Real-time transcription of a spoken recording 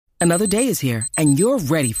Another day is here, and you're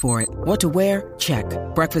ready for it. What to wear? Check.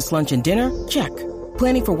 Breakfast, lunch, and dinner? Check.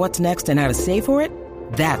 Planning for what's next and how to save for it?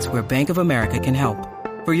 That's where Bank of America can help.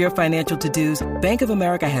 For your financial to-dos, Bank of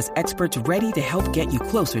America has experts ready to help get you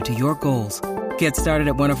closer to your goals. Get started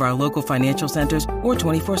at one of our local financial centers or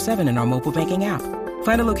 24/7 in our mobile banking app.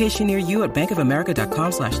 Find a location near you at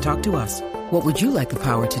bankofamerica.com/talktous. What would you like the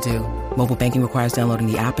power to do? Mobile banking requires downloading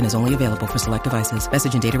the app and is only available for select devices.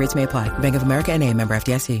 Message and data rates may apply. Bank of America N.A., member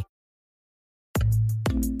FDIC.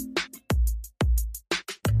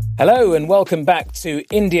 Hello and welcome back to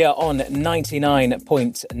India on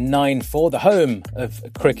 99.94, the home of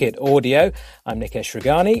cricket audio. I'm Nikesh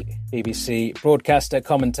Ragani, BBC broadcaster,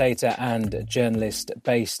 commentator and journalist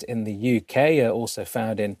based in the UK, also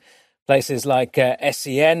found in places like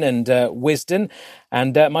SEN and Wisden.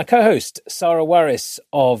 And my co-host, Sarah Warris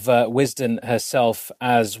of Wisden herself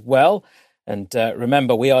as well. And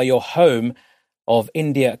remember, we are your home of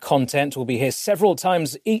India content. We'll be here several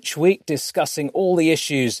times each week discussing all the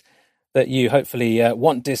issues that you hopefully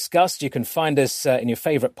want discussed. You can find us in your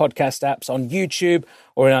favourite podcast apps on YouTube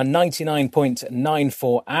or in our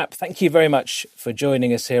 99.94 app. Thank you very much for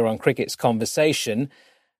joining us here on Cricket's Conversation.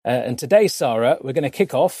 And today, Sarah, we're going to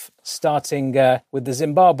kick off starting with the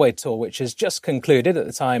Zimbabwe tour, which has just concluded at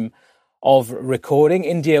the time of recording.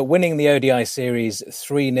 India winning the ODI series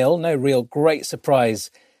 3-0. No real great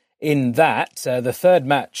surprise in that. The third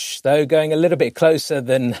match, though, going a little bit closer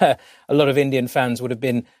than a lot of Indian fans would have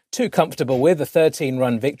been too comfortable with, a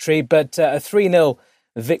 13-run victory, but a 3-0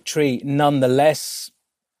 victory nonetheless.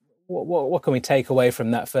 What can we take away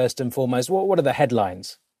from that first and foremost? What are the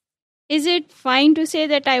headlines? Is it fine to say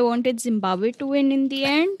that I wanted Zimbabwe to win in the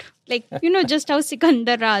end? Like, just how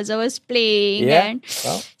Sikandar Raza was playing and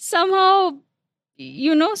somehow,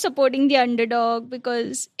 supporting the underdog,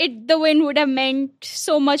 because the win would have meant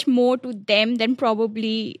so much more to them than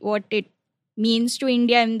probably what it means to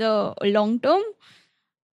India in the long term.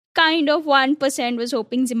 Kind of 1% was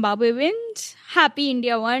hoping Zimbabwe wins. Happy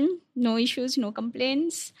India won. No issues, no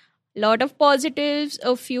complaints. A lot of positives,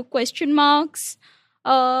 a few question marks.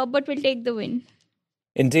 But we'll take the win.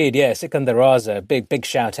 Indeed, yeah. Sikandar Raza, big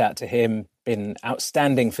shout out to him. Been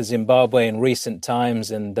outstanding for Zimbabwe in recent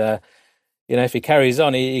times. And, if he carries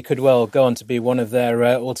on, he could well go on to be one of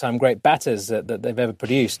their all-time great batters that they've ever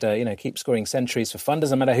produced. Keep scoring centuries for fun.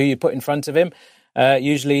 Doesn't matter who you put in front of him.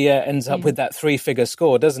 Usually ends up with that three-figure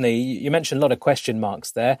score, doesn't he? You mentioned a lot of question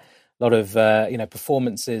marks there, a lot of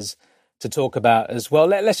performances to talk about as well.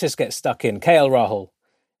 Let's just get stuck in. KL Rahul,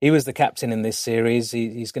 he was the captain in this series.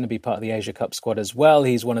 He's going to be part of the Asia Cup squad as well.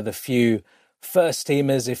 He's one of the few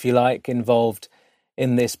first-teamers, if you like, involved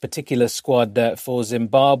in this particular squad for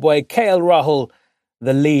Zimbabwe. KL Rahul,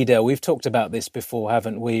 the leader. We've talked about this before,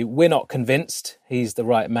 haven't we? We're not convinced he's the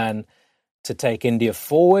right man to take India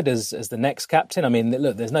forward as the next captain. I mean,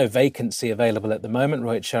 look, there's no vacancy available at the moment.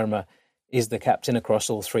 Rohit Sharma is the captain across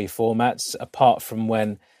all three formats, apart from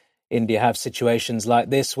when India have situations like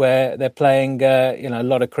this where they're playing, a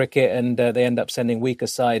lot of cricket and they end up sending weaker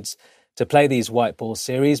sides to play these white ball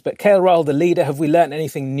series. But KL Rahul, the leader, have we learnt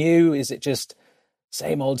anything new? Is it just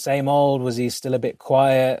same old? Was he still a bit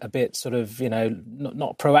quiet, a bit sort of,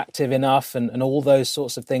 not proactive enough and all those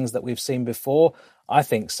sorts of things that we've seen before? I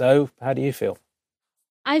think so. How do you feel?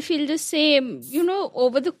 I feel the same.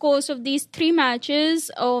 Over the course of these three matches,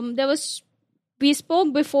 we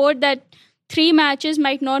spoke before that 3 matches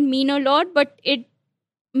might not mean a lot, but it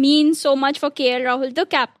means so much for KL Rahul, the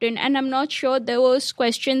captain. And I'm not sure those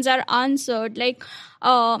questions are answered. Like,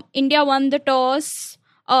 India won the toss.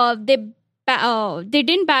 They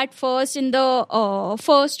didn't bat first in the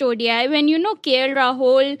first ODI. When KL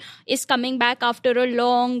Rahul is coming back after a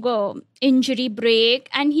long injury break,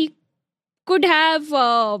 and he could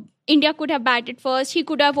have India could have batted first. He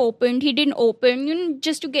could have opened. He didn't open,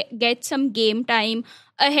 just to get some game time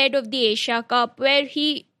ahead of the Asia Cup, where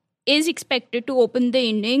he is expected to open the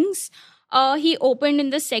innings. He opened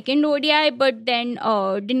in the second ODI, but then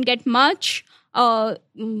didn't get much.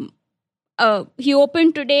 He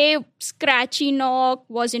opened today, scratchy knock,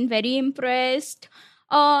 wasn't very impressed.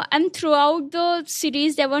 And throughout the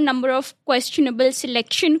series, there were a number of questionable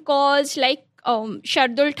selection calls, like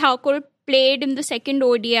Shardul Thakur played in the second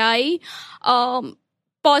ODI.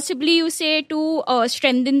 Possibly, you say, to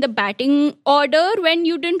strengthen the batting order when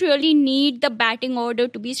you didn't really need the batting order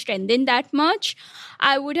to be strengthened that much.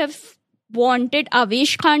 I would have wanted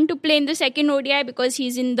Avesh Khan to play in the second ODI because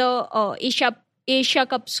he's in the Asia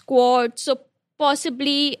Cup squad. So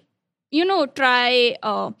possibly, try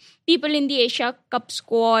people in the Asia Cup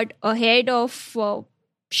squad ahead of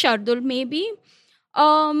Shardul maybe.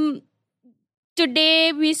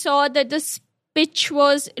 Today we saw that the pitch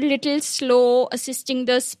was a little slow, assisting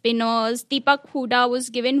the spinners. Deepak Hooda was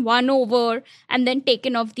given 1 over and then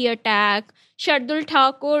taken off the attack. Shardul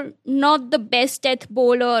Thakur, not the best death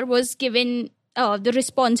bowler, was given the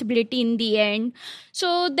responsibility in the end.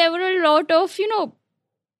 So there were a lot of,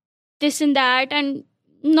 this and that, and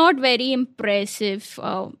not very impressive.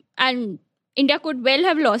 And India could well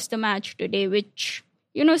have lost the match today, which,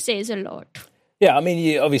 says a lot. Yeah, I mean,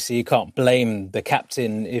 you can't blame the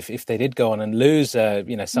captain if they did go on and lose.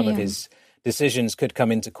 Some of his decisions could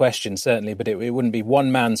come into question, certainly, but it wouldn't be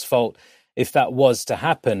one man's fault if that was to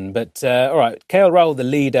happen. But all right, KL Rahul, the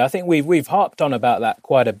leader, I think we've harped on about that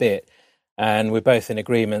quite a bit, and we're both in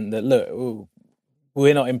agreement that, look,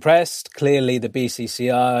 we're not impressed. Clearly, the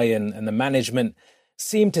BCCI and the management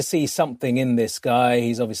seem to see something in this guy.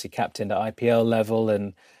 He's obviously captained at IPL level,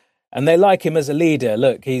 and they like him as a leader.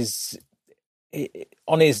 Look, he's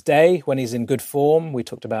on his day, when he's in good form. We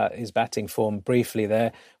talked about his batting form briefly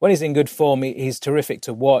there. When he's in good form, he's terrific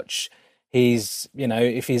to watch. He's,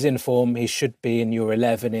 if he's in form, he should be in your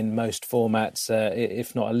 11 in most formats,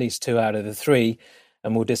 if not at least 2 out of the 3.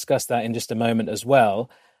 And we'll discuss that in just a moment as well.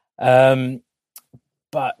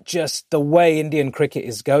 But just the way Indian cricket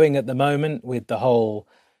is going at the moment with the whole,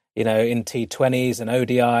 in T20s and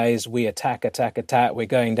ODIs, we attack. We're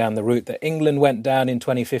going down the route that England went down in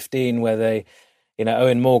 2015, where they,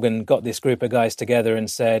 Owen Morgan got this group of guys together and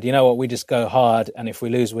said, you know what, we just go hard. And if we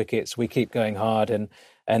lose wickets, we keep going hard. And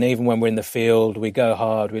even when we're in the field, we go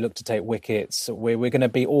hard. We look to take wickets. We're going to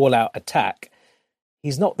be all out attack.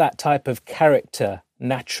 He's not that type of character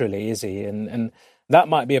naturally, is he? And that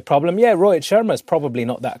might be a problem. Yeah, Rohit Sharma's probably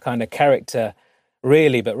not that kind of character,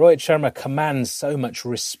 really, but Rohit Sharma commands so much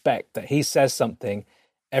respect that he says something,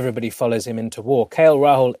 everybody follows him into war. KL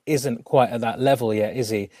Rahul isn't quite at that level yet, is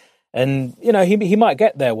he? And, he might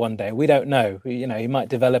get there one day. We don't know. He might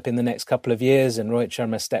develop in the next couple of years and Rohit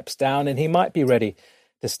Sharma steps down and he might be ready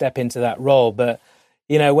to step into that role. But,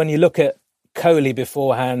 when you look at Kohli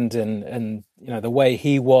beforehand and the way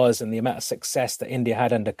he was and the amount of success that India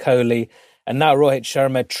had under Kohli, and now Rohit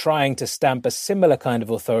Sharma trying to stamp a similar kind of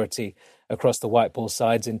authority across the white ball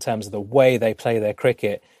sides in terms of the way they play their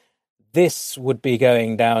cricket, this would be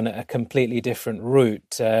going down a completely different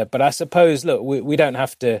route. But I suppose, look, we don't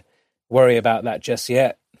have to worry about that just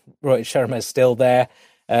yet. Rohit Sharma is still there.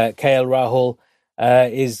 KL Rahul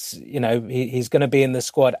is, he's going to be in the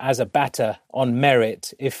squad as a batter on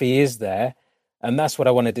merit if he is there. And that's what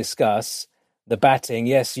I want to discuss. The batting,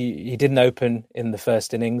 yes, he didn't open in the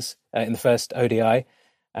first innings, in the first ODI,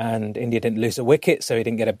 and India didn't lose a wicket, so he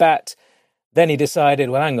didn't get a bat. Then he decided,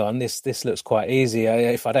 well, hang on, this looks quite easy.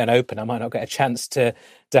 If I don't open, I might not get a chance to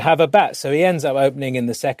have a bat. So he ends up opening in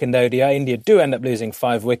the second ODI. India do end up losing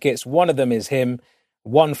 5 wickets. One of them is him,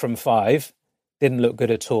 1 from 5. Didn't look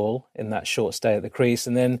good at all in that short stay at the crease.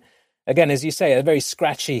 And then, again, as you say, a very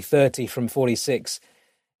scratchy 30 from 46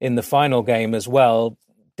 in the final game as well.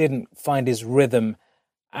 Didn't find his rhythm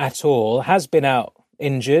at all. Has been out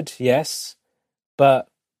injured, yes, but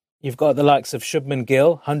you've got the likes of Shubman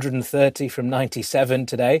Gill, 130 from 97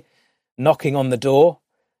 today, knocking on the door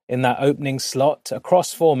in that opening slot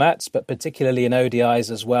across formats, but particularly in ODIs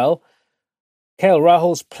as well. KL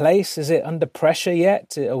Rahul's place, is it under pressure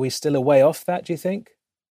yet? Are we still a way off that, do you think?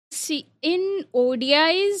 See, in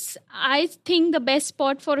ODIs, I think the best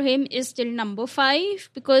spot for him is still number 5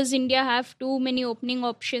 because India have too many opening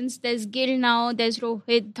options. There's Gill now, there's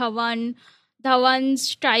Rohit, Dhawan. Dhawan's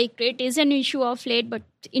strike rate is an issue of late, but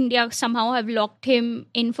India somehow have locked him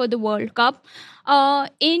in for the World Cup.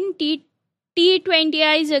 In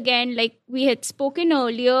T20Is, again, like we had spoken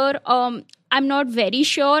earlier, I'm not very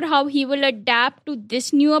sure how he will adapt to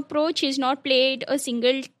this new approach. He's not played a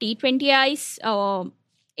single T20Is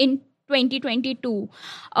in 2022.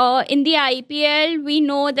 In the IPL, we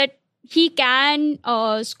know that he can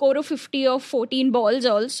score a 50 or 14 balls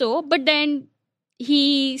also, but then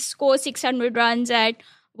he scores 600 runs at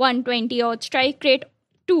 120 odd strike rate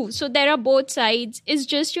too. So there are both sides. It's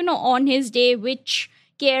just, on his day which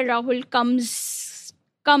KL Rahul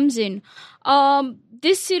comes in.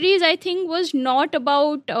 This series, I think, was not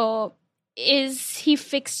about is he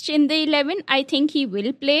fixed in the 11? I think he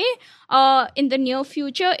will play in the near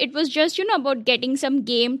future. It was just, about getting some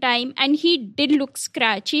game time. And he did look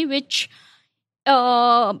scratchy, which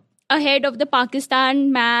ahead of the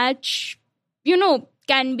Pakistan match,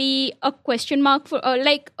 can be a question mark for,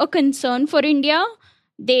 like a concern for India.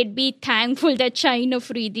 They'd be thankful that Shaheen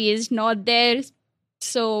Afridi is not there.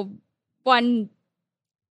 So one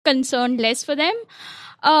concern less for them.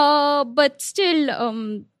 But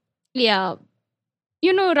still, Rahul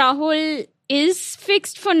is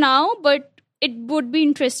fixed for now, but it would be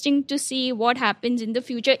interesting to see what happens in the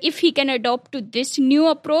future if he can adopt to this new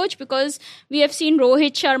approach, because we have seen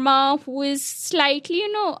Rohit Sharma, who is slightly,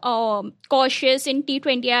 cautious in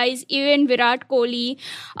T20Is, even Virat Kohli,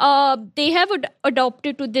 they have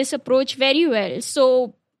adopted to this approach very well.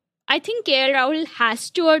 So I think KL Rahul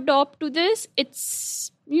has to adopt to this.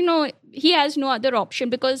 It's, he has no other option,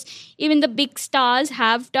 because even the big stars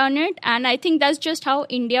have done it. And I think that's just how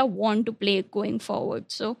India want to play going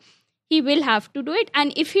forward. So he will have to do it.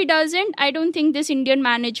 And if he doesn't, I don't think this Indian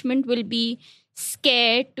management will be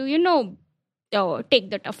scared to, take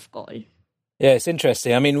the tough call. Yeah, it's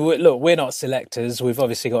interesting. I mean, look, we're not selectors. We've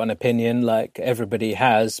obviously got an opinion like everybody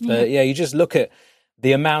has. But you just look at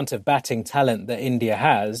the amount of batting talent that India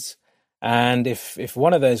has. And if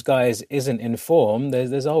one of those guys isn't in form,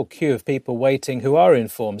 there's a whole queue of people waiting who are in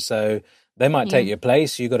form. So they might take your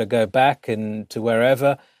place. You've got to go back and to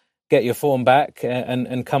wherever, get your form back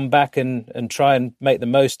and come back and try and make the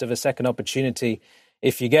most of a second opportunity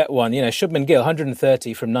if you get one. Shubman Gill,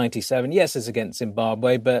 130 from 97. Yes, it's against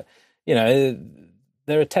Zimbabwe, but,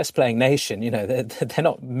 they're a test-playing nation. They're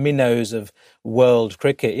not minnows of world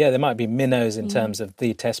cricket. Yeah, they might be minnows in terms of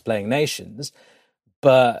the test-playing nations,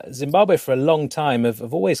 but Zimbabwe for a long time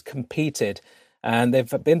have always competed, and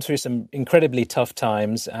they've been through some incredibly tough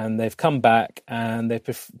times, and they've come back and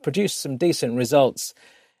they've produced some decent results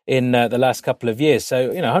in the last couple of years.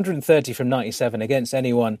 So, 130 from 97 against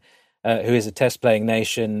anyone who is a test-playing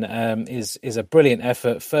nation is a brilliant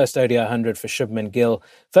effort. First ODI 100 for Shubman Gill.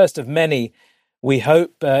 First of many, we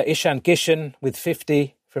hope. Ishan Kishan with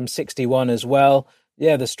 50 from 61 as well.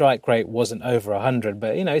 Yeah, the strike rate wasn't over 100,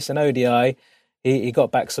 but, it's an ODI. He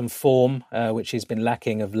got back some form, which he's been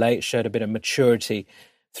lacking of late, showed a bit of maturity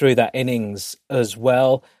through that innings as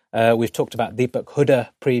well. We've talked about Deepak Hooda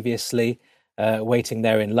previously, waiting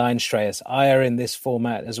there in line. Shreyas Iyer in this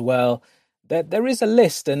format as well. There is a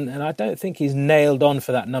list, and I don't think he's nailed on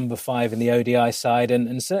for that number 5 in the ODI side,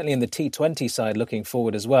 and certainly in the T20 side looking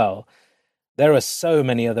forward as well. There are so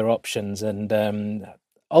many other options, and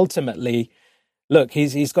ultimately, look,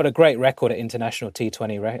 he's got a great record at international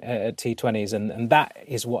T20s, and that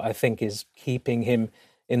is what I think is keeping him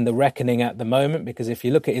in the reckoning at the moment, because if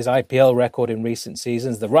you look at his IPL record in recent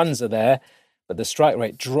seasons, the runs are there, but the strike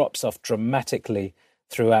rate drops off dramatically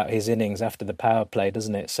throughout his innings after the power play,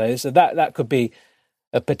 doesn't it? So that could be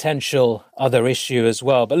a potential other issue as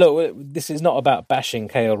well. But look, this is not about bashing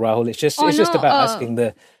KL Rahul. It's just about asking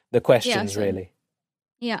the questions, really.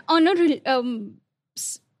 Yeah. On a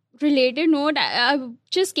related note, I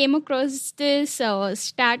just came across this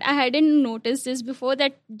stat. I hadn't noticed this before,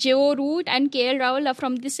 that Joe Root and KL Rahul are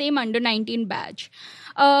from the same under-19 batch.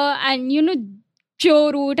 And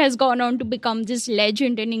Joe Root has gone on to become this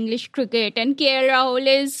legend in English cricket, and KL Rahul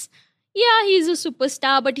is, he's a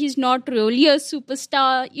superstar, but he's not really a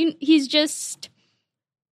superstar. He's just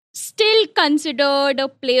still considered a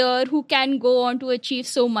player who can go on to achieve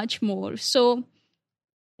so much more. So,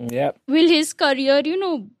 will his career,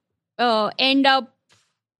 end up?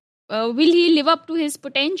 Will he live up to his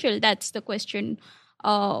potential? That's the question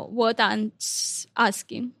worth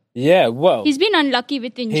asking. Yeah, well, he's been unlucky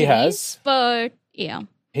with injuries. He has, but yeah,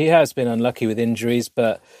 he has been unlucky with injuries.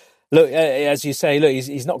 But look, as you say,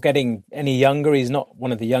 he's not getting any younger. He's not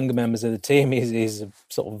one of the younger members of the team. He's a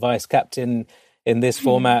sort of vice captain in this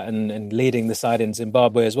format and leading the side in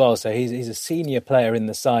Zimbabwe as well. So he's a senior player in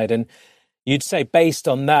the side, and you'd say based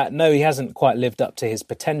on that, no, he hasn't quite lived up to his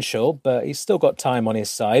potential, but he's still got time on his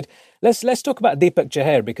side. Let's talk about Deepak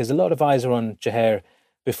Chahar, because a lot of eyes are on Chahar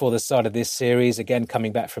before the start of this series. Again,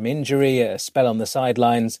 coming back from injury, a spell on the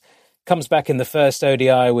sidelines. Comes back in the first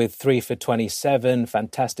ODI with 3 for 27.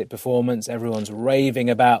 Fantastic performance. Everyone's raving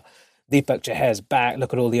about Deepak Chahar's back.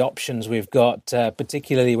 Look at all the options we've got,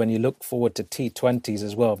 particularly when you look forward to T20s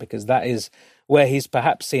as well, because that is where he's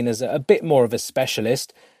perhaps seen as a bit more of a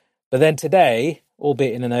specialist. But then today,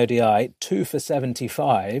 albeit in an ODI, 2 for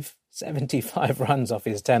 75 runs off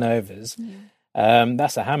his 10 overs.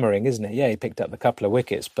 That's a hammering, isn't it? Yeah, he picked up a couple of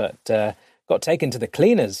wickets, but got taken to the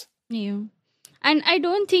cleaners. Yeah. And I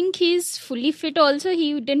don't think he's fully fit also.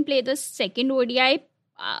 He didn't play the second ODI.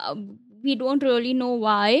 We don't really know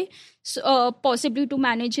why. So, possibly to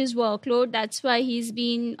manage his workload. That's why he's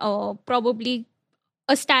been probably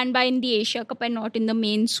a standby in the Asia Cup and not in the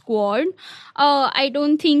main squad. I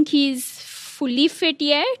don't think he's fully fit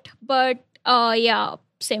yet. But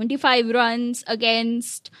 75 runs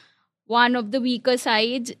against one of the weaker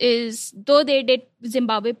sides is, though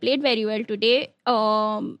Zimbabwe played very well today,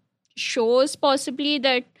 shows possibly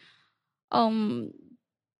that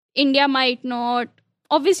India might not.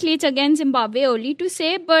 Obviously, it's against Zimbabwe, early to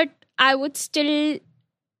say, but I would still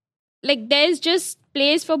like there's just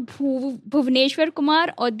place for Bhuvneshwar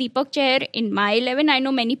Kumar or Deepak Chahar in my 11. I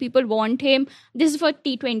know many people want him. This is for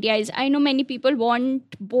T20 eyes. I know many people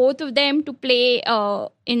want both of them to play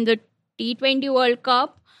in the T20 World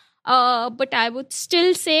Cup. But I would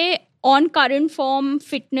still say on current form,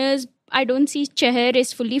 fitness, I don't see Chahar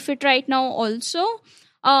is fully fit right now also.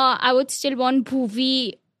 I would still want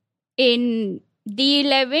Bhuvi in the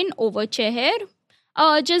 11 over Chahar.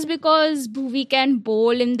 Just because Bhuvi can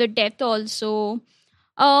bowl in the depth also.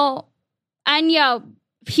 And yeah,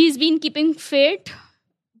 he's been keeping fit.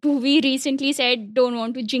 Bhuvi recently said don't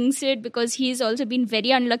want to jinx it because he's also been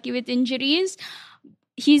very unlucky with injuries.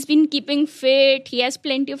 He's been keeping fit. He has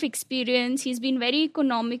plenty of experience. He's been very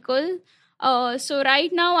economical. So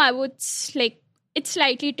right now I would it's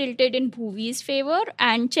slightly tilted in Bhuvi's favor,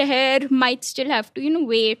 and Chahar might still have to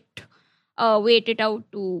wait it out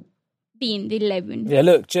to be in the 11. Yeah,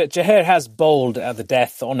 look, Chahar has bowled at the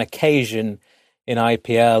death on occasion in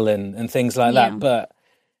IPL and things like that, but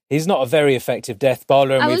he's not a very effective death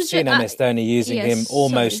bowler, and we've seen MS Dhoni using him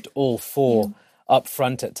almost all four up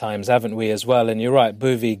front at times, haven't we, as well? And you're right,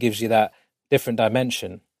 Bhuvi gives you that different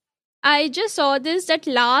dimension. I just saw this, that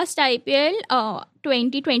last IPL,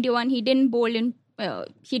 2021, he didn't bowl in,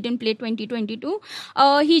 he didn't play 2022.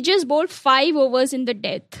 He just bowled 5 overs in the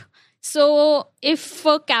death. So if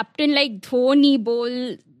a captain like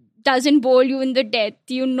Dhoni doesn't bowl you in the death,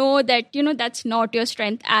 you know that, that's not your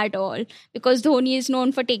strength at all, because Dhoni is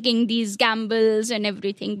known for taking these gambles and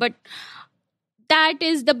everything. But that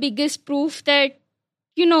is the biggest proof that,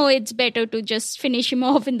 it's better to just finish him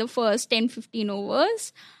off in the first 10-15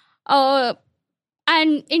 overs.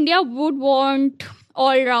 And India would want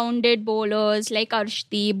all-rounded bowlers like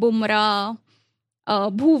Arshdeep, Bumrah,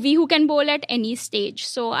 Bhuvi, who can bowl at any stage.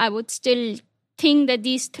 So I would still think that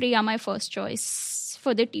these 3 are my first choice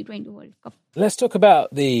for the T20 World Cup. Let's talk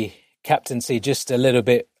about the captaincy just a little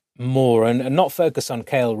bit more and not focus on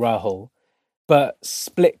KL Rahul, but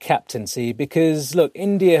split captaincy, because, look,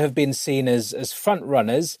 India have been seen as front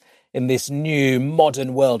runners in this new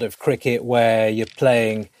modern world of cricket where you're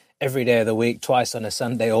playing every day of the week, twice on a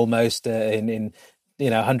Sunday almost, in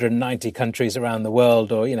 190 countries around the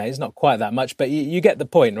world, or it's not quite that much, but you get the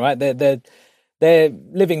point, right? They're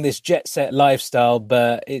living this jet set lifestyle,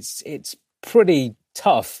 but it's pretty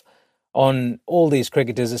tough on all these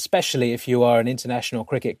cricketers, especially if you are an international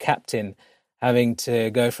cricket captain, having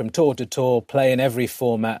to go from tour to tour, play in every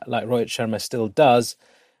format like Rohit Sharma still does.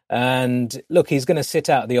 And look, he's going to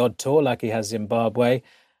sit out the odd tour like he has Zimbabwe,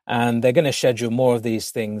 and they're going to schedule more of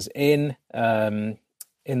these things in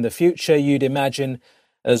the future, you'd imagine,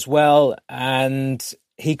 as well. And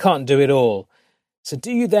he can't do it all. So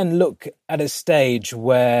do you then look at a stage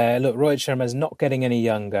where, look, Rohit Sharma's not getting any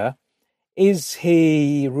younger? Is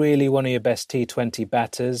he really one of your best T20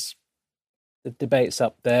 batters? The debate's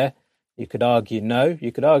up there. You could argue no.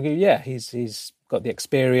 You could argue, yeah, he's got the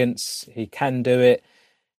experience. He can do it.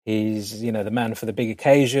 He's, the man for the big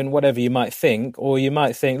occasion, whatever you might think. Or you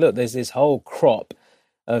might think, look, there's this whole crop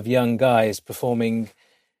of young guys performing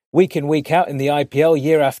week in, week out in the IPL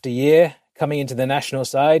year after year, coming into the national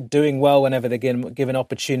side, doing well whenever they're given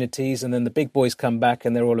opportunities, and then the big boys come back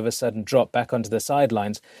and they're all of a sudden dropped back onto the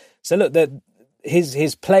sidelines. So look,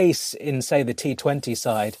 his place in, say, the T20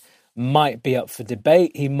 side might be up for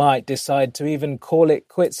debate. He might decide to even call it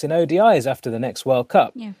quits in ODIs after the next World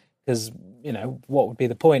Cup. Yeah. Because, what would be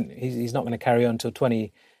the point? He's not going to carry on until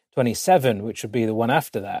 2027, which would be the one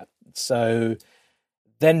after that. So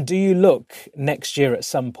then do you look next year at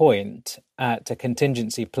some point at a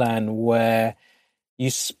contingency plan where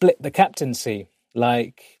you split the captaincy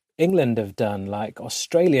like England have done, like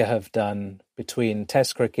Australia have done, between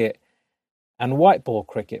Test cricket and white ball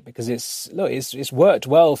cricket? Because it's worked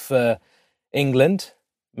well for England,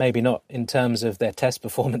 maybe not in terms of their Test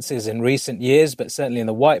performances in recent years, but certainly in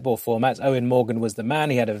the white ball formats. Owen Morgan was the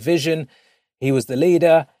man. He had a vision. He was the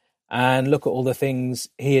leader. And look at all the things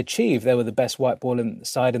he achieved. They were the best white ball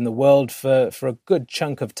side in the world for a good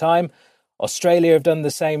chunk of time. Australia have done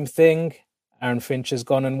the same thing. Aaron Finch has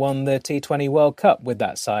gone and won the T20 World Cup with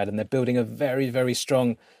that side, and they're building a very, very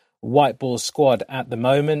strong white ball squad at the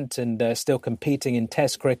moment, and they're still competing in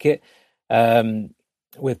Test cricket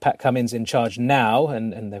with Pat Cummins in charge now,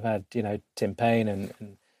 and they've had Tim Payne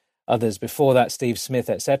and others before that, Steve Smith,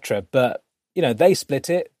 etc. But they split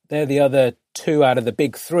it. They're the other 2 out of the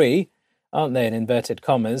big 3, aren't they, in inverted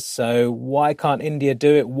commas? So why can't India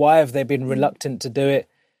do it? Why have they been reluctant to do it?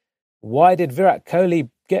 Why did Virat Kohli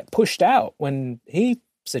get pushed out when he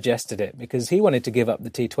suggested it? Because he wanted to give up the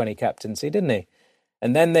T20 captaincy, didn't he?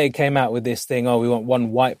 And then they came out with this thing, we want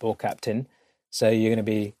one white ball captain, so you're going to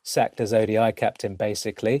be sacked as ODI captain,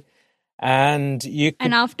 basically. And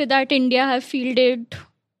after that, India have fielded.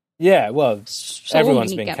 Yeah, well, so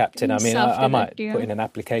everyone's been captain. I mean, I might that, put in an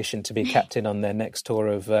application to be captain on their next tour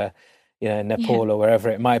of, Nepal or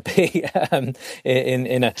wherever it might be,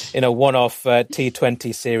 in a one-off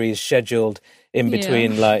T20 series scheduled in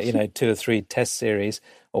between, 2 or 3 Test series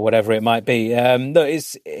or whatever it might be.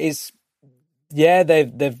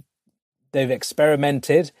 They've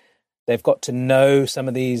experimented. They've got to know some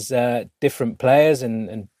of these different players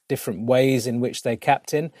and different ways in which they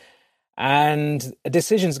captain. And a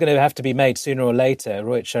decision's going to have to be made sooner or later.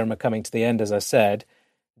 Rohit Sharma coming to the end, as I said.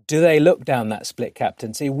 Do they look down that split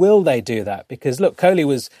captaincy? Will they do that? Because, look, Kohli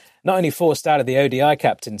was not only forced out of the ODI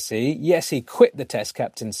captaincy, yes, he quit the Test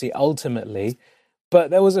captaincy ultimately,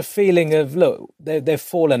 but there was a feeling of, look, they've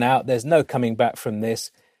fallen out. There's no coming back from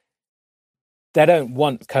this. They don't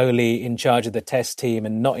want Kohli in charge of the Test team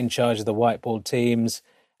and not in charge of the white ball teams.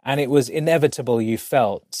 And it was inevitable, you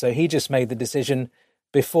felt. So he just made the decision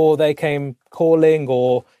before they came calling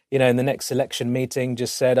or, in the next selection meeting,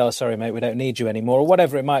 just said, oh, sorry, mate, we don't need you anymore, or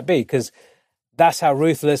whatever it might be, because that's how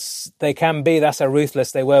ruthless they can be. That's how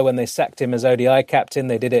ruthless they were when they sacked him as ODI captain.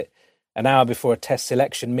 They did it an hour before a Test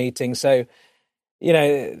selection meeting. So,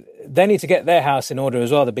 they need to get their house in order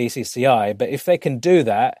as well, the BCCI. But if they can do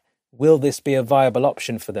that, will this be a viable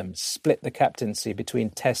option for them? Split the captaincy between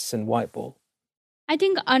Tests and white ball? I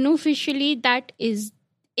think unofficially that is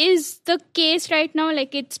the case right now.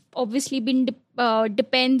 Like, it's obviously been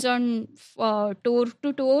depends on tour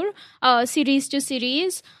to tour, series to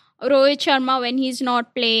series. Rohit Sharma, when he's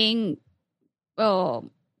not playing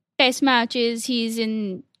Test matches, he's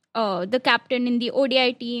in the captain in the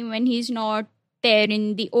ODI team. When he's not there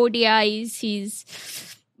in the ODIs, he's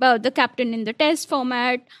the captain in the Test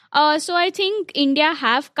format. So I think India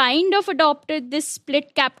have kind of adopted this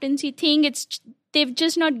split captaincy thing. They've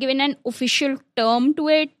just not given an official term to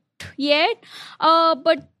it yet.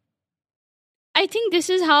 But I think this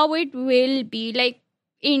is how it will be. Like,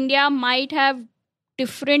 India might have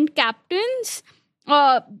different captains.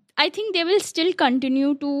 I think they will still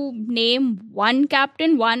continue to name one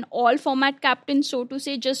captain, one all-format captain, so to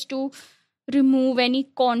say, just to remove any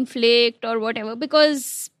conflict or whatever.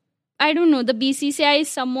 Because, I don't know, the BCCI is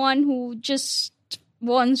someone who just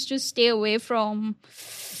wants to stay away from...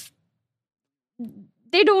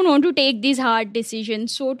 They don't want to take these hard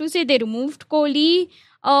decisions. So to say, they removed Kohli,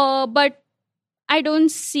 but I don't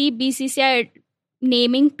see BCCI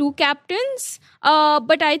naming 2 captains.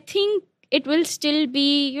 But I think it will still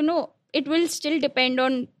be, it will still depend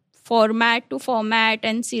on format to format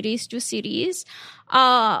and series to series.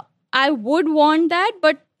 I would want that,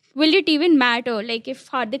 but will it even matter? Like, if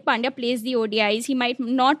Hardik Pandya plays the ODIs, he might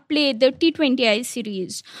not play the T20I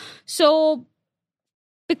series. So,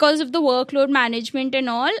 because of the workload management and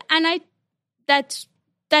all, and that's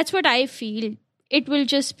what I feel. It will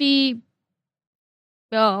just be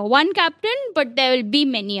one captain, but there will be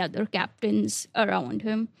many other captains around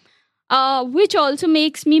him, which also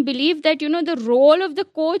makes me believe that, the role of the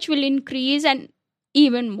coach will increase and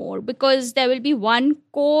even more, because there will be one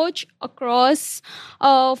coach across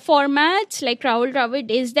formats. Like Rahul Dravid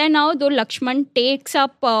is there now, though Lakshman takes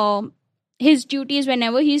up his duties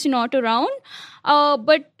whenever he's not around.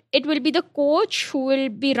 But it will be the coach who will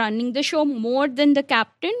be running the show more than the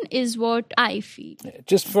captain, is what I feel.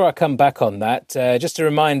 Just before I come back on that, just a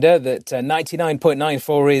reminder that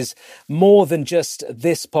 99.94 is more than just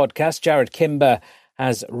this podcast. Jared Kimber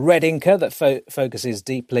has Red Inker that focuses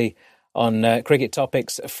deeply on cricket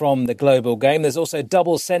topics from the global game. There's also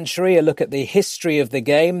Double Century, a look at the history of the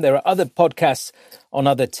game. There are other podcasts on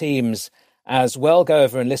other teams as well. Go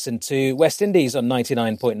over and listen to West Indies on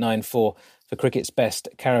 99.94 for cricket's best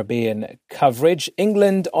Caribbean coverage.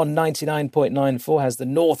 England on 99.94 has the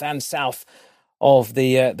north and south of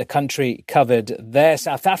the country covered there.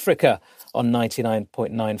 South Africa on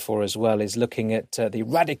 99.94 as well is looking at the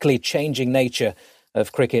radically changing nature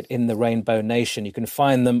of cricket in the Rainbow Nation. You can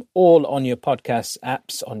find them all on your podcast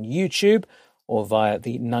apps on YouTube or via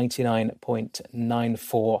the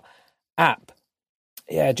 99.94 app.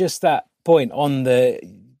 Yeah, just that point on the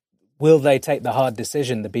will they take the hard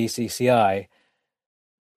decision, the BCCI?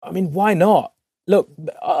 I mean, why not? Look,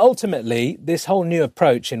 ultimately, this whole new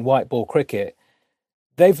approach in white ball cricket,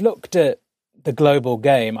 they've looked at the global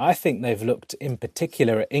game. I think they've looked in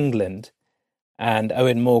particular at England and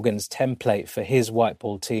Owen Morgan's template for his white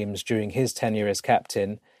ball teams during his tenure as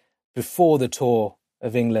captain before the tour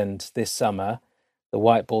of England this summer, the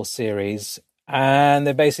white ball series. And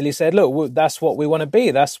they basically said, look, that's what we want to be.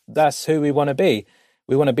 That's who we want to be.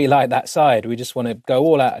 We want to be like that side. We just want to go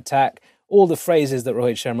all out attack. All the phrases that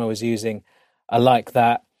Rohit Sharma was using are like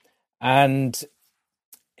that. And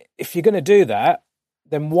if you're going to do that,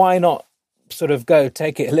 then why not sort of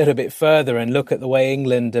take it a little bit further and look at the way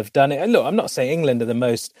England have done it? And look, I'm not saying England are the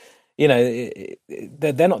most,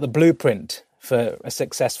 they're not the blueprint for a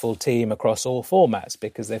successful team across all formats,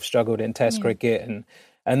 because they've struggled in Test cricket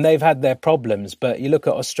and they've had their problems. But you look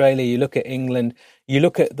at Australia, you look at England, you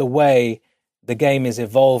look at the way the game is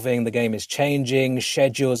evolving, the game is changing,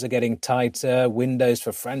 schedules are getting tighter, windows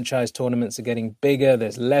for franchise tournaments are getting bigger,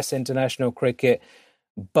 there's less international cricket.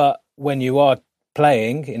 But when you are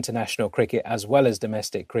playing international cricket as well as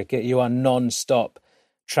domestic cricket, you are non-stop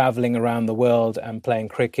travelling around the world and playing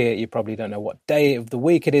cricket. You probably don't know what day of the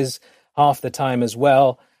week it is half the time as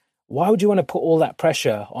well. Why would you want to put all that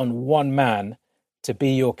pressure on one man to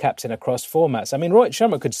be your captain across formats? I mean, Rohit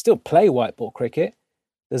Sharma could still play white ball cricket.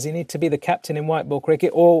 Does he need to be the captain in white ball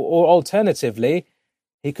cricket? Or alternatively,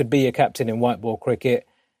 he could be your captain in white ball cricket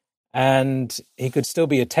and he could still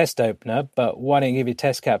be a test opener, but why don't you give your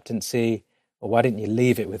test captaincy, or why didn't you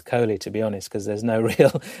leave it with Kohli, to be honest, because there's no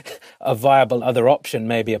real a viable other option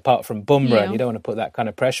maybe apart from Bumrah, and you don't want to put that kind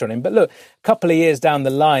of pressure on him. But look, a couple of years down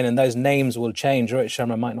the line and those names will change. Rohit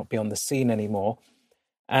Sharma might not be on the scene anymore.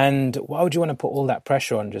 And why would you want to put all that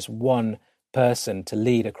pressure on just one person to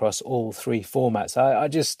lead across all three formats? I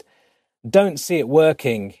just don't see it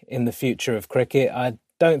working in the future of cricket. I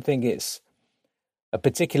don't think it's a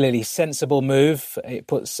particularly sensible move. It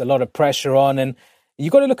puts a lot of pressure on, and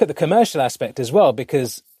you've got to look at the commercial aspect as well,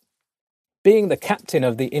 because being the captain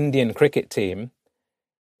of the Indian cricket team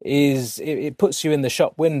it puts you in the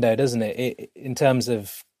shop window, doesn't it? In terms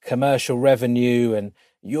of commercial revenue, and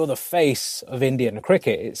you're the face of Indian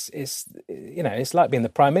cricket. It's like being the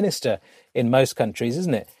prime minister in most countries,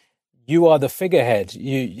 isn't it? You are the figurehead.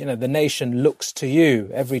 The nation looks to you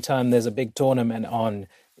every time there's a big tournament on.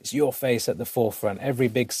 It's your face at the forefront. Every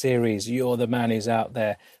big series, you're the man who's out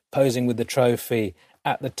there posing with the trophy,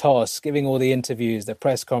 at the toss, giving all the interviews, the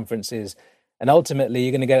press conferences. And ultimately,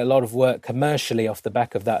 you're going to get a lot of work commercially off the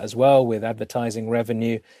back of that as well, with advertising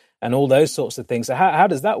revenue and all those sorts of things. So how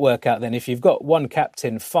does that work out then? If you've got one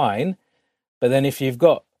captain, fine. But then if you've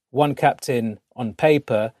got one captain on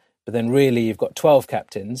paper, but then really you've got 12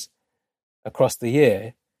 captains across the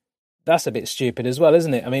year, that's a bit stupid as well,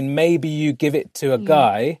 isn't it? I mean, maybe you give it to a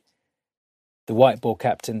guy, the white ball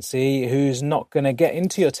captaincy, who's not going to get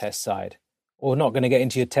into your test side, or not going to get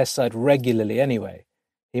into your test side regularly anyway.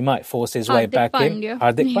 He might force his way back in.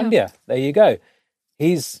 Hardik Pandya. There you go.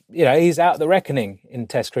 He's out the reckoning in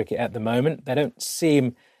Test cricket at the moment. They don't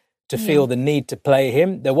seem to feel the need to play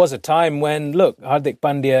him. There was a time when, look, Hardik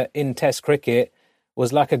Pandya in Test cricket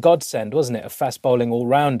was like a godsend, wasn't it? A fast bowling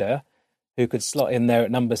all-rounder who could slot in there at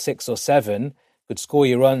number 6 or 7, could score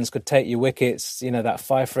your runs, could take your wickets. That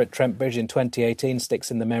fifer at Trent Bridge in 2018 sticks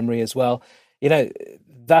in the memory as well.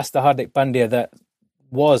 That's the Hardik Pandya that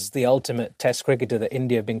was the ultimate Test cricketer that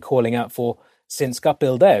India have been calling out for since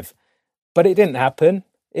Kapil Dev. But it didn't happen.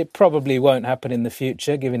 It probably won't happen in the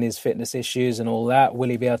future, given his fitness issues and all that. Will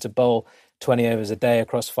he be able to bowl 20 overs a day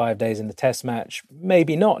across 5 days in the Test match?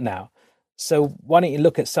 Maybe not now. So why don't you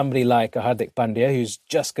look at somebody like a Hardik Pandya, who's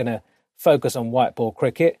just going to focus on white ball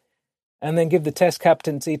cricket, and then give the Test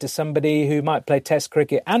captaincy to somebody who might play Test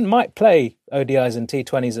cricket and might play ODIs and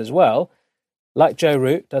T20s as well, like Joe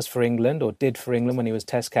Root does for England, or did for England when he was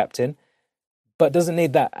Test captain, but doesn't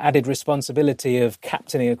need that added responsibility of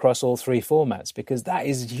captaining across all three formats, because that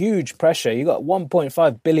is huge pressure. You've got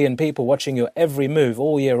 1.5 billion people watching your every move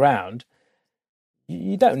all year round.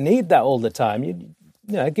 You don't need that all the time. You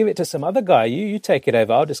give it to some other guy. You take it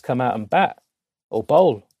over. I'll just come out and bat or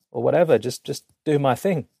bowl or whatever. Just do my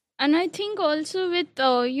thing. And I think also with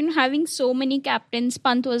having so many captains,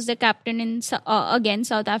 Pant was the captain in against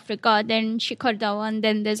South Africa, then Shikhar Dhawan,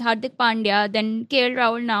 then there's Hardik Pandya, then KL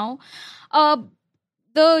Rahul now.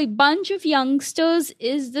 The bunch of youngsters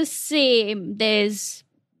is the same. There's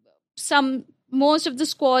most of the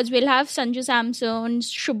squads will have Sanju Samson,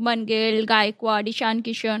 Shubman Gill, Gaikwad, Ishan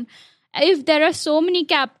Kishan. If there are so many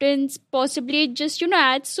captains, possibly it just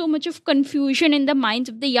adds so much of confusion in the minds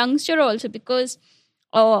of the youngster also, because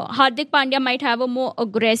Hardik Pandya might have a more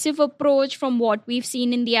aggressive approach from what we've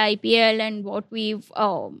seen in the IPL and what we've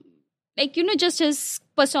just his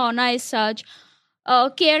persona is such.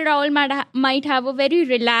 KL Rahul might have a very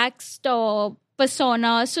relaxed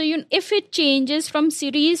persona. So if it changes from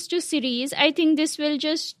series to series, I think this will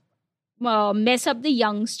just mess up the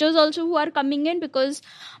youngsters also who are coming in, because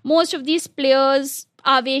most of these players,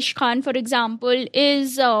 Avesh Khan for example,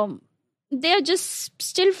 is they are just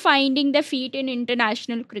still finding their feet in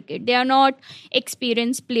international cricket. They are not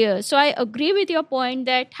experienced players. So I agree with your point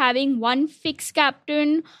that having one fixed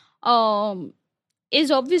captain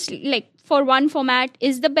is obviously, like, for one format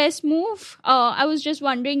is the best move. I was just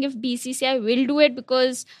wondering if BCCI will do it,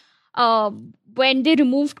 because when they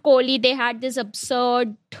removed Kohli, they had this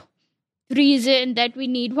absurd reason that we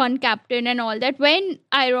need one captain and all that, when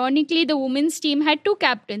ironically the women's team had two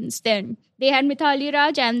captains. Then they had Mithali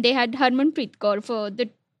Raj and they had Harmanpreet Kaur for the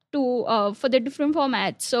two for the different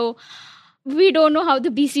formats. So we don't know how the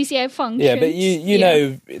BCCI functions. Yeah, but you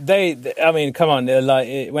know, I mean, come on,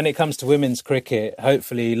 like, when it comes to women's cricket,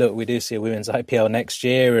 hopefully, look, we do see a women's IPL next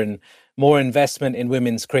year and more investment in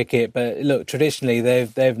women's cricket. But look, traditionally,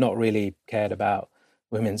 they've not really cared about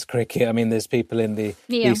women's cricket. I mean, there's people in the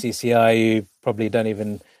BCCI who probably don't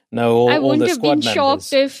even know all the squad members. I wouldn't have been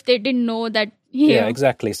shocked if they didn't know that. Yeah,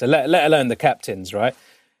 exactly. So let alone the captains, right?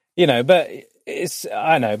 You know, but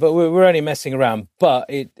I know, but we're only messing around. But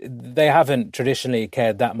they haven't traditionally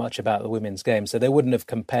cared that much about the women's game, so they wouldn't have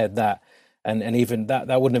compared that, and even that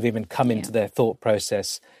wouldn't have even come into their thought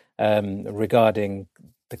process regarding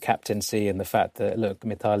the captaincy and the fact that, look,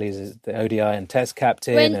 Mithali is the ODI and Test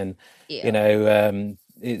captain, you know,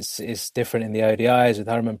 it's different in the ODIs with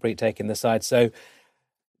Harmanpreet taking the side. So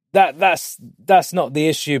that's not the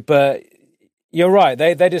issue, but you're right.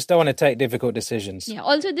 They just don't want to take difficult decisions. Yeah.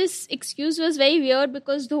 Also, this excuse was very weird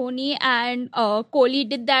because Dhoni and Kohli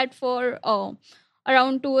did that for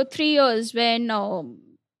around 2 or 3 years when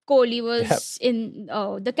Kohli was in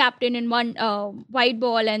the captain in one white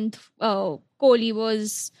ball and Kohli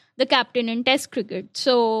was the captain in Test cricket.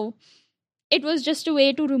 So it was just a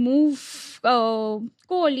way to remove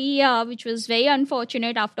Kohli, which was very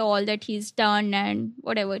unfortunate after all that he's done and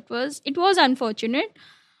whatever it was. It was unfortunate.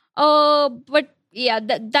 But yeah,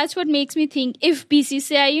 that's what makes me think if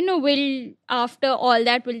BCCI, you know, will, after all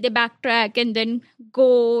that, will they backtrack and then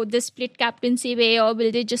go the split captaincy way, or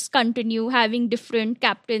will they just continue having different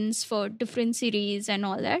captains for different series and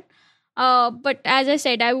all that? But as I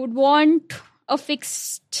said, I would want a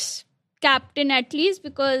fixed captain at least,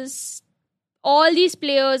 because all these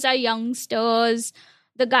players are youngsters,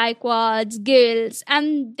 the Gaikwads, Gills,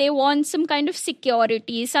 and they want some kind of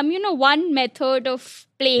security, some, you know, one method of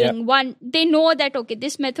playing. They know that, okay,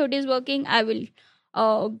 this method is working, I will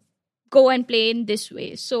go and play in this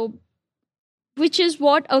way. So, which is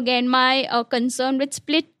what, again, my concern with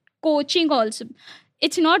split coaching also.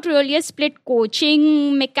 It's not really a split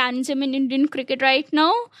coaching mechanism in Indian cricket right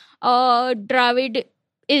now. Dravid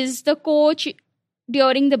is the coach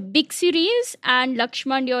during the big series and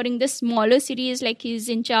Lakshman during the smaller series, like he's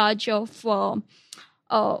in charge of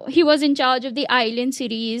he was in charge of the Island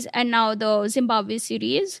series and now the Zimbabwe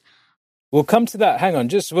series. We'll come to that. Hang on,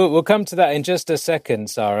 we'll come to that in just a second,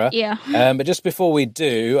 Sarah. Yeah. But just before we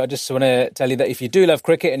do, I just want to tell you that if you do love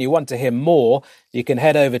cricket and you want to hear more, you can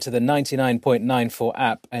head over to the 99.94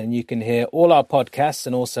 app and you can hear all our podcasts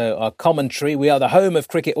and also our commentary. We are the home of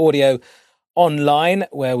cricket audio online,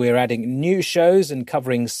 where we're adding new shows and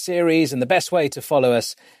covering series, and the best way to follow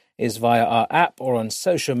us is via our app or on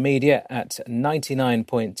social media at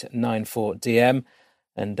 99.94DM.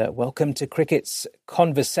 And welcome to Cricket's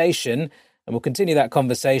Conversation, and we'll continue that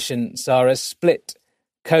conversation. Sarah, split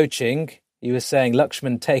coaching. You were saying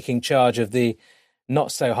Lakshman taking charge of the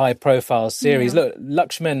not so high profile series. Look,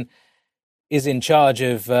 Lakshman is in charge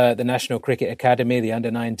of the National Cricket Academy, the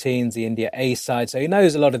under-19s, the India A side. So he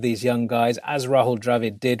knows a lot of these young guys, as Rahul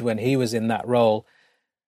Dravid did when he was in that role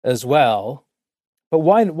as well. But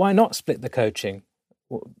why not split the coaching?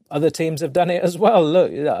 Other teams have done it as well.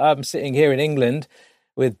 Look, I'm sitting here in England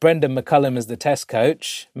with Brendan McCullum as the Test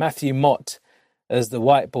coach, Matthew Mott as the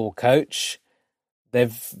white ball coach.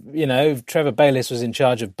 Trevor Bayliss was in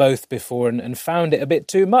charge of both before and found it a bit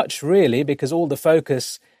too much, really, because all the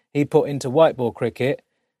focus he put into white ball cricket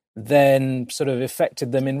then sort of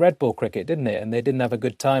affected them in red ball cricket, didn't it? And they didn't have a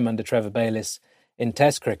good time under Trevor Bayliss in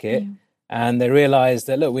Test cricket. Yeah. And they realised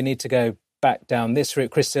that, look, we need to go back down this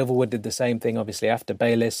route. Chris Silverwood did the same thing, obviously, after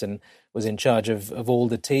Bayliss and was in charge of all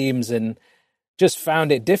the teams and just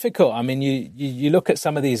found it difficult. I mean, you look at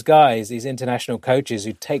some of these guys, these international coaches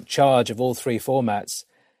who take charge of all three formats.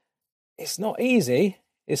 It's not easy.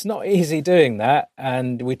 It's not easy doing that.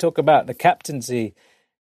 And we talk about the captaincy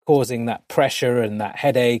causing that pressure and that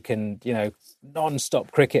headache and, you know,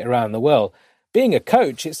 non-stop cricket around the world. Being a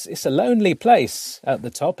coach, it's a lonely place at the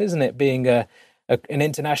top, isn't it? Being an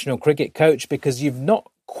international cricket coach, because you've not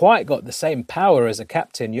quite got the same power as a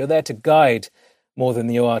captain. You're there to guide more than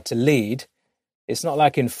you are to lead. It's not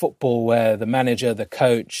like in football where the manager, the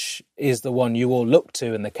coach, is the one you all look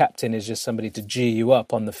to and the captain is just somebody to G you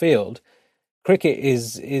up on the field. Cricket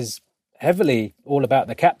is heavily all about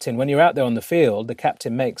the captain. When you're out there on the field, the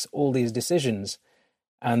captain makes all these decisions.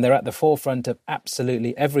 and they're at the forefront of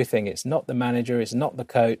absolutely everything. It's not the manager, it's not the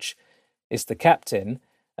coach, it's the captain.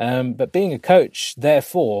 But being a coach,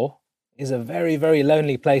 therefore, is a very, very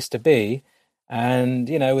lonely place to be. And,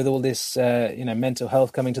 with all this, mental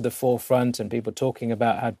health coming to the forefront and people talking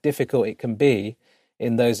about how difficult it can be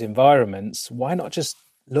in those environments, why not just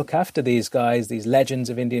look after these guys, these legends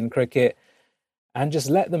of Indian cricket, and just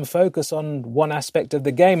let them focus on one aspect of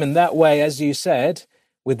the game? And that way, as you said,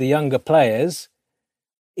 with the younger players,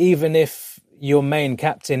 even if your main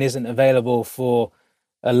captain isn't available for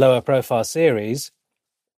a lower profile series,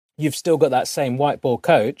 you've still got that same white ball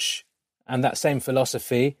coach and that same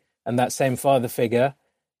philosophy and that same father figure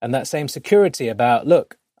and that same security about,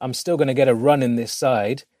 look, I'm still going to get a run in this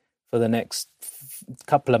side for the next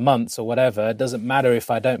couple of months or whatever. It doesn't matter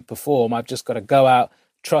if I don't perform. I've just got to go out,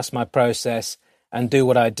 trust my process and do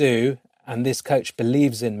what I do. And this coach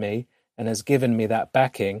believes in me and has given me that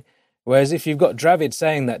backing. Whereas if you've got Dravid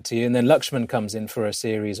saying that to you and then Lakshman comes in for a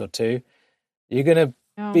series or two, you're going to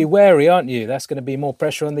be wary, aren't you? That's going to be more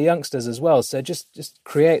pressure on the youngsters as well. So just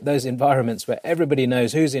create those environments where everybody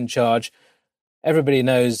knows who's in charge, everybody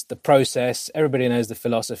knows the process, everybody knows the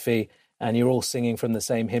philosophy, and you're all singing from the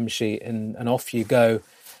same hymn sheet, and off you go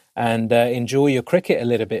and enjoy your cricket a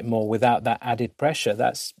little bit more without that added pressure.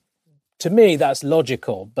 To me, that's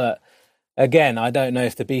logical. But again, I don't know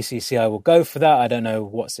if the BCCI will go for that. I don't know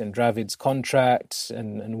what's in Dravid's contract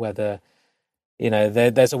and whether,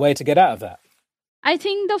 there's a way to get out of that. I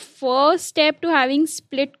think the first step to having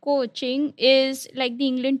split coaching is, like the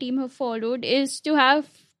England team have followed, is to have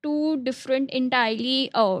two different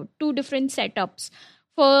setups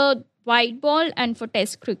for white ball and for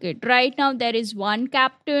test cricket. Right now there is one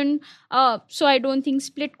captain, so I don't think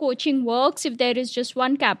split coaching works if there is just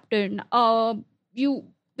one captain.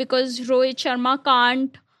 Because Rohit Sharma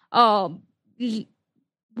can't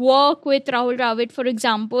work with Rahul Dravid, for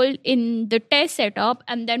example, in the test setup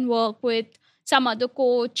and then work with some other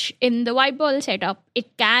coach in the white ball setup.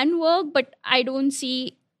 It can work, but I don't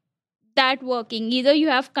see that working. Either you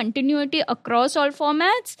have continuity across all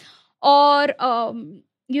formats, or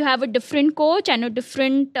you have a different coach and a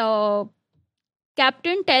different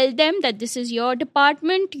captain. Tell them that this is your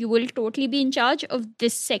department. You will totally be in charge of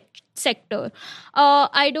this sector.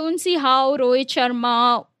 I don't see how Rohit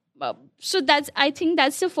Sharma... I think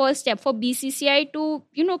that's the first step for BCCI to,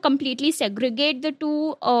 completely segregate the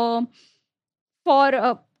two for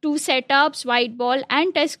two setups, white ball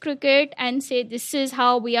and test cricket, and say this is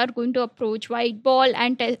how we are going to approach white ball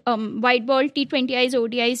and white ball T20Is,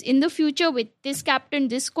 ODIs in the future with this captain,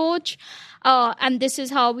 this coach, and this is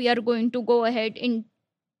how we are going to go ahead in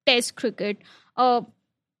test cricket. I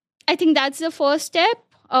think that's the first step,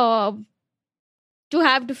 to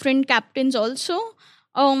have different captains also.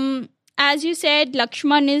 As you said,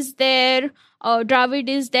 Lakshman is there, Dravid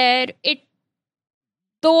is there.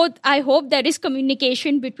 Though I hope there is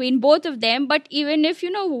communication between both of them, but even if,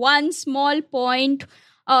 one small point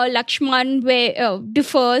Lakshman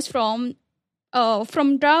differs from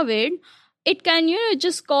Dravid, it can,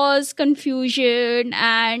 just cause confusion,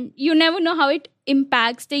 and you never know how it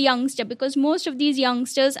impacts the youngster, because most of these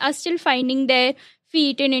youngsters are still finding their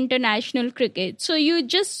feet in international cricket. So you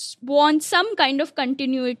just want some kind of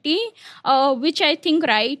continuity, which I think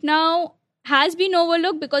right now has been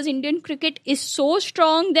overlooked, because Indian cricket is so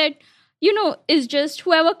strong that, it's just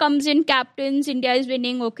whoever comes in captains, India is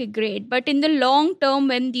winning, okay, great. But in the long term,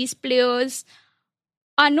 when these players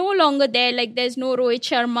are no longer there, like there's no Rohit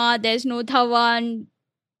Sharma, there's no Dhawan,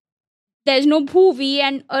 there's no Bhuvi,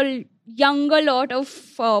 and a younger lot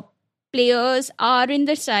of players are in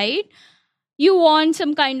the side, you want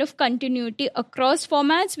some kind of continuity across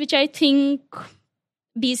formats, which I think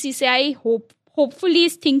BCCI hopefully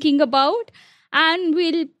is thinking about, and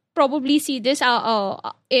we'll probably see this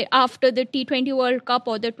after the T20 World Cup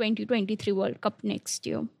or the 2023 World Cup next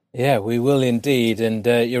year. Yeah, we will indeed. And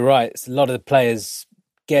you're right, it's a lot of the players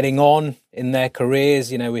getting on in their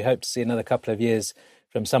careers. We hope to see another couple of years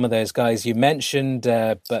from some of those guys you mentioned.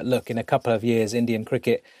 But look, in a couple of years, Indian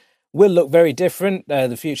cricket will look very different.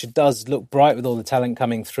 The future does look bright with all the talent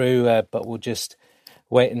coming through, but we'll just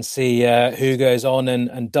wait and see who goes on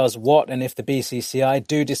and does what, and if the BCCI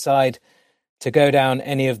do decide to go down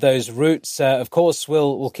any of those routes. Of course,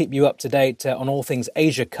 we'll keep you up to date on all things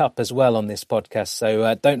Asia Cup as well on this podcast.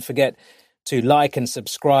 So don't forget to like and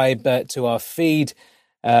subscribe to our feed,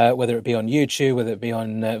 whether it be on YouTube, whether it be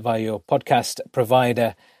on via your podcast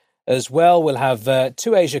provider as well. We'll have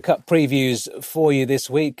 2 Asia Cup previews for you this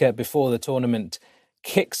week before the tournament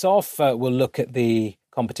kicks off. We'll look at the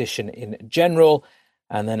competition in general,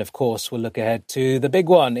 And then, of course, we'll look ahead to the big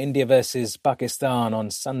one, India versus Pakistan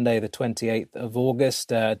on Sunday, the 28th of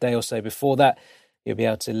August. A day or so before that, you'll be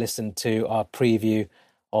able to listen to our preview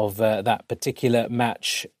of that particular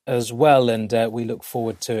match as well. And we look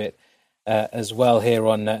forward to it as well here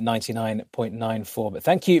on 99.94. But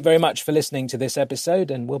thank you very much for listening to this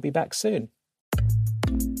episode, and we'll be back soon.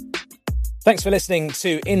 Thanks for listening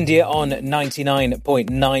to India on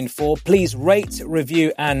 99.94. Please rate,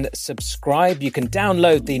 review and subscribe. You can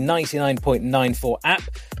download the 99.94 app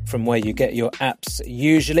from where you get your apps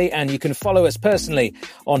usually, and you can follow us personally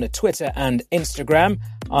on Twitter and Instagram.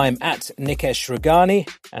 I'm at Nikesh Ragani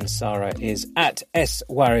and Sarah is at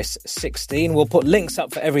swaris16. We'll put links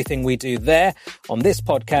up for everything we do there on this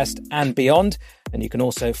podcast and beyond. And you can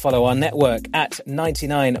also follow our network at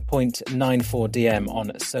 99.94DM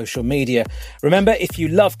on social media. Remember, if you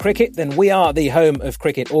love cricket, then we are the home of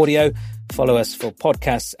cricket audio. Follow us for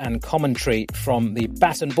podcasts and commentary from the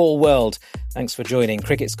bat and ball world. Thanks for joining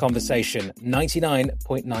Cricket's Conversation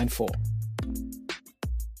 99.94.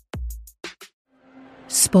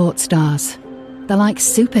 Sports stars. They're like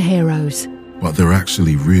superheroes. But they're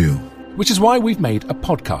actually real. Which is why we've made a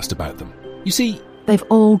podcast about them. You see, they've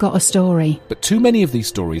all got a story. But too many of these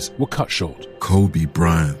stories were cut short. Kobe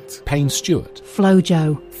Bryant, Payne Stewart,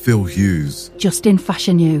 Flojo, Phil Hughes, Justin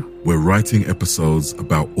Fashanu. We're writing episodes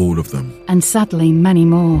about all of them. And sadly, many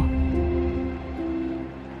more.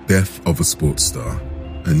 Death of a Sports Star,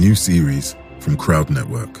 a new series from Crowd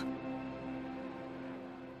Network.